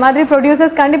 அண்ட் இந்த மாதிரி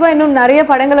ப்ரொடியூசர்ஸ் கண்டிப்பாக இன்னும் நிறைய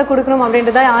படங்களை கொடுக்கணும்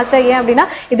அப்படின்றத ஆசை. ஏன் அப்படின்னா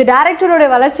இது டேரக்டரோட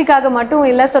வளர்ச்சிக்காக மட்டும்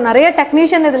இல்லை. ஸோ நிறைய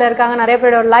டெக்னீஷியன் இதில் இருக்காங்க, நிறைய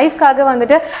பேரோட லைஃப்காக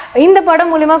வந்துட்டு இந்த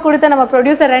படம் மூலிமா கொடுத்த நம்ம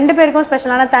ப்ரொடியூசர் 2 பேருக்கும்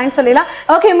ஸ்பெஷலான தேங்க்ஸ் சொல்லலாம்.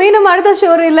 ஓகே, மீண்டும் அடுத்த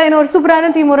ஷோரீல்ல இன்னும் ஒரு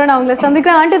சூப்பரான டீமோட நான் உங்களை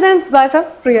சந்திக்கிறேன். Until then, bye from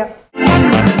Priya.